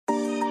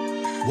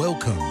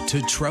Welcome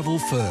to Travel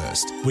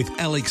First with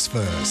Alex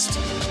First.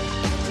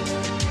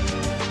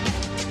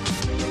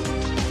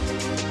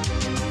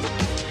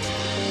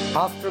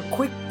 After a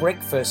quick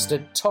breakfast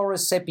at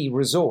Torrecepi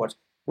Resort,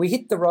 we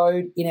hit the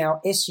road in our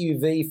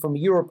SUV from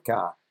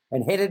Europcar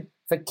and headed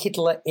for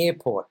Kittila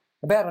Airport,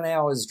 about an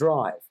hour's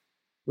drive.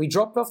 We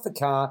dropped off the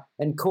car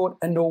and caught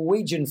a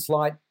Norwegian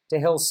flight to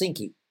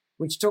Helsinki,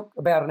 which took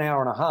about an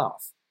hour and a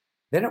half.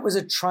 Then it was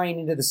a train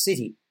into the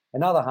city,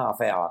 another half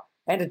hour,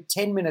 and a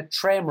 10-minute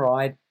tram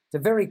ride to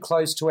very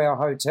close to our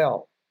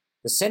hotel,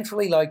 the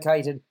centrally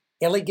located,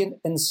 elegant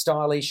and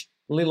stylish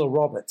Lilla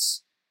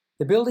Roberts.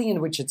 The building in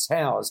which it's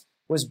housed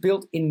was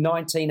built in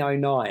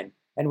 1909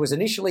 and was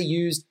initially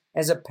used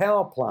as a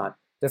power plant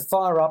to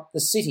fire up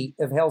the city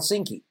of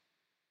Helsinki.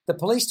 The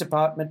police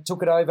department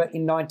took it over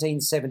in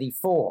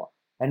 1974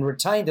 and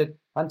retained it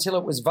until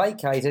it was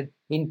vacated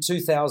in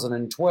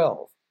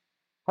 2012.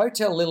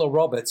 Hotel Lilla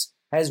Roberts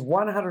has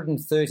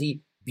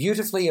 130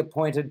 beautifully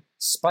appointed,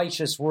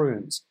 spacious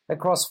rooms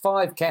across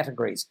 5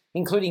 categories,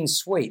 including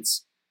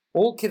suites,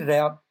 all kitted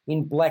out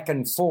in black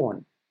and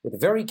fawn,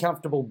 with very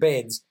comfortable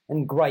beds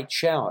and great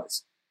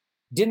showers.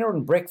 Dinner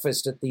and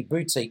breakfast at the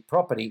boutique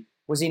property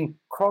was in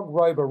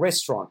Krogroba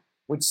Restaurant,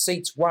 which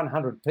seats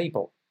 100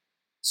 people.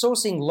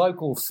 Sourcing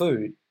local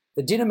food,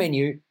 the dinner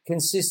menu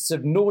consists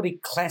of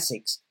Nordic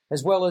classics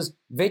as well as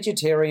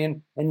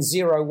vegetarian and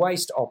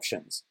zero-waste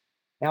options.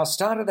 Our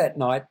starter that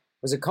night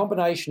was a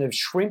combination of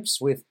shrimps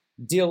with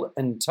dill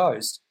and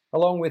toast,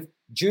 along with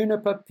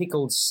juniper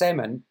pickled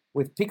salmon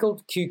with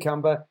pickled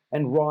cucumber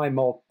and rye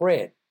malt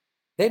bread.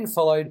 Then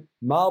followed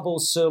marble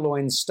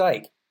sirloin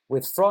steak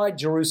with fried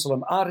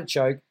Jerusalem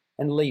artichoke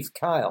and leaf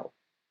kale.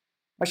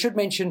 I should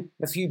mention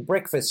a few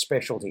breakfast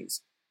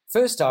specialties.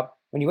 First up,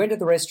 when you enter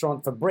the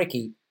restaurant for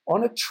brekkie,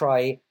 on a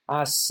tray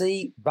are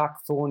sea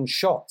buckthorn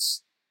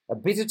shots, a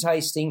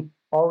bitter-tasting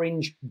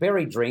orange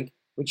berry drink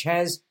which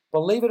has,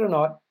 believe it or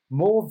not,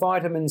 more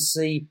vitamin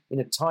C in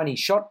a tiny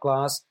shot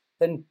glass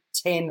than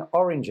 10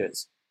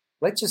 oranges.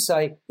 Let's just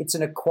say it's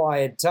an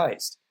acquired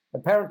taste.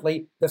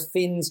 Apparently, the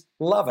Finns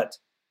love it.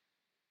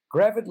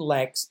 Gravid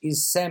lax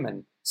is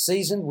salmon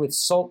seasoned with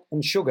salt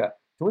and sugar,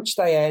 to which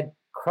they add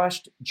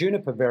crushed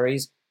juniper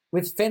berries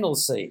with fennel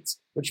seeds,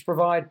 which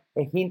provide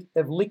a hint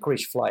of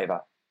licorice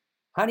flavour.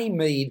 Honey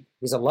mead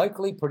is a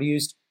locally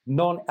produced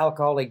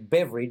non-alcoholic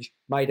beverage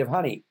made of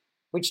honey,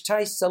 which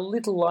tastes a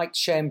little like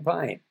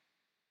champagne.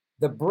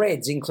 The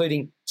breads,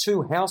 including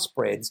 2 house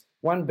breads,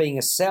 one being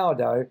a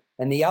sourdough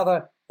and the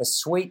other a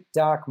sweet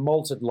dark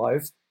malted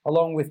loaf,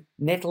 along with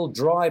nettle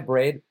dry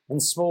bread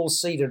and small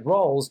seeded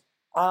rolls,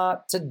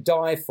 are to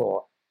die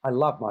for. I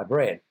love my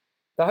bread.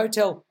 The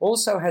hotel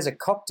also has a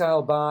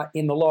cocktail bar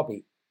in the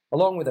lobby,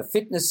 along with a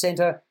fitness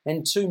centre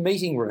and 2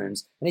 meeting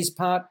rooms, and is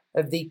part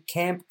of the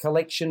Camp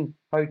Collection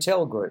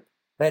Hotel Group.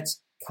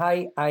 That's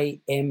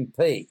KAMP.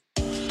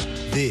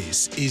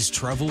 This is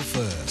Travel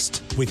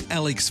First with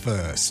Alex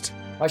First.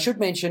 I should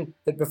mention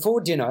that before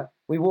dinner,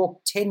 we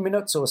walked 10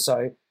 minutes or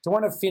so to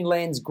one of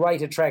Finland's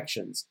great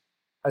attractions,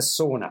 a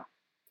sauna.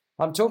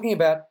 I'm talking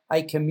about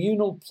a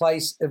communal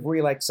place of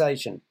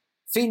relaxation.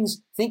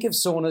 Finns think of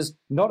saunas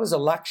not as a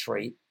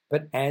luxury,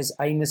 but as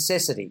a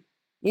necessity.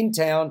 In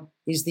town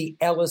is the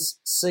Alice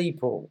Sea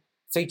Pool,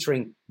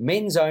 featuring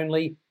men's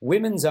only,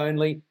 women's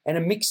only, and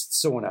a mixed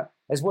sauna,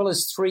 as well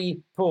as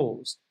 3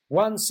 pools,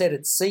 one set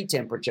at sea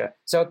temperature.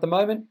 So at the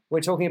moment,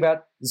 we're talking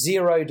about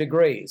 0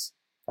 degrees.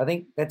 I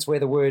think that's where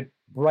the word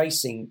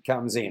bracing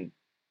comes in.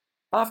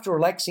 After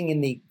relaxing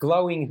in the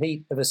glowing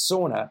heat of a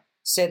sauna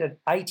set at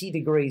 80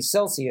 degrees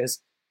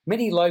Celsius,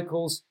 many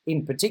locals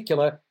in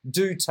particular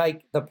do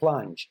take the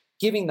plunge,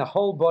 giving the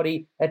whole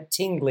body a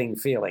tingling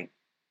feeling.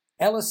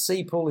 Alice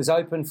Sea Pool is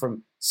open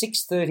from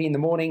 6:30 in the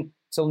morning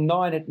till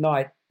 9 at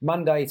night,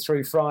 Monday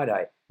through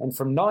Friday, and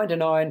from 9 to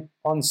 9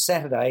 on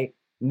Saturday,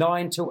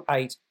 9 to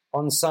 8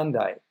 on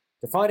Sunday.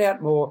 To find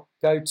out more,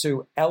 go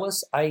to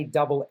Alice,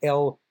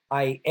 ALLAS,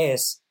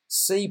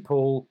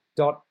 seapool.fi.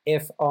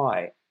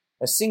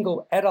 A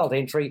single adult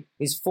entry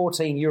is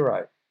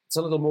 €14. It's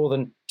a little more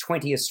than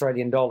 20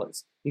 Australian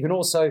dollars. You can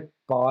also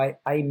buy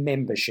a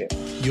membership.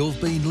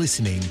 You've been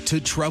listening to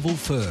Travel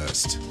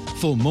First.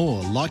 For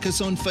more, like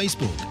us on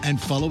Facebook and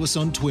follow us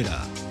on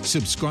Twitter.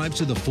 Subscribe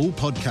to the full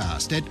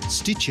podcast at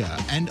Stitcher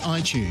and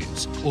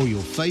iTunes or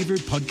your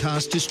favourite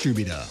podcast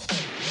distributor.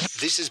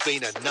 This has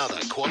been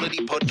another quality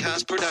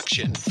podcast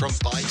production from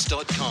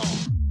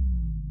Bytes.com.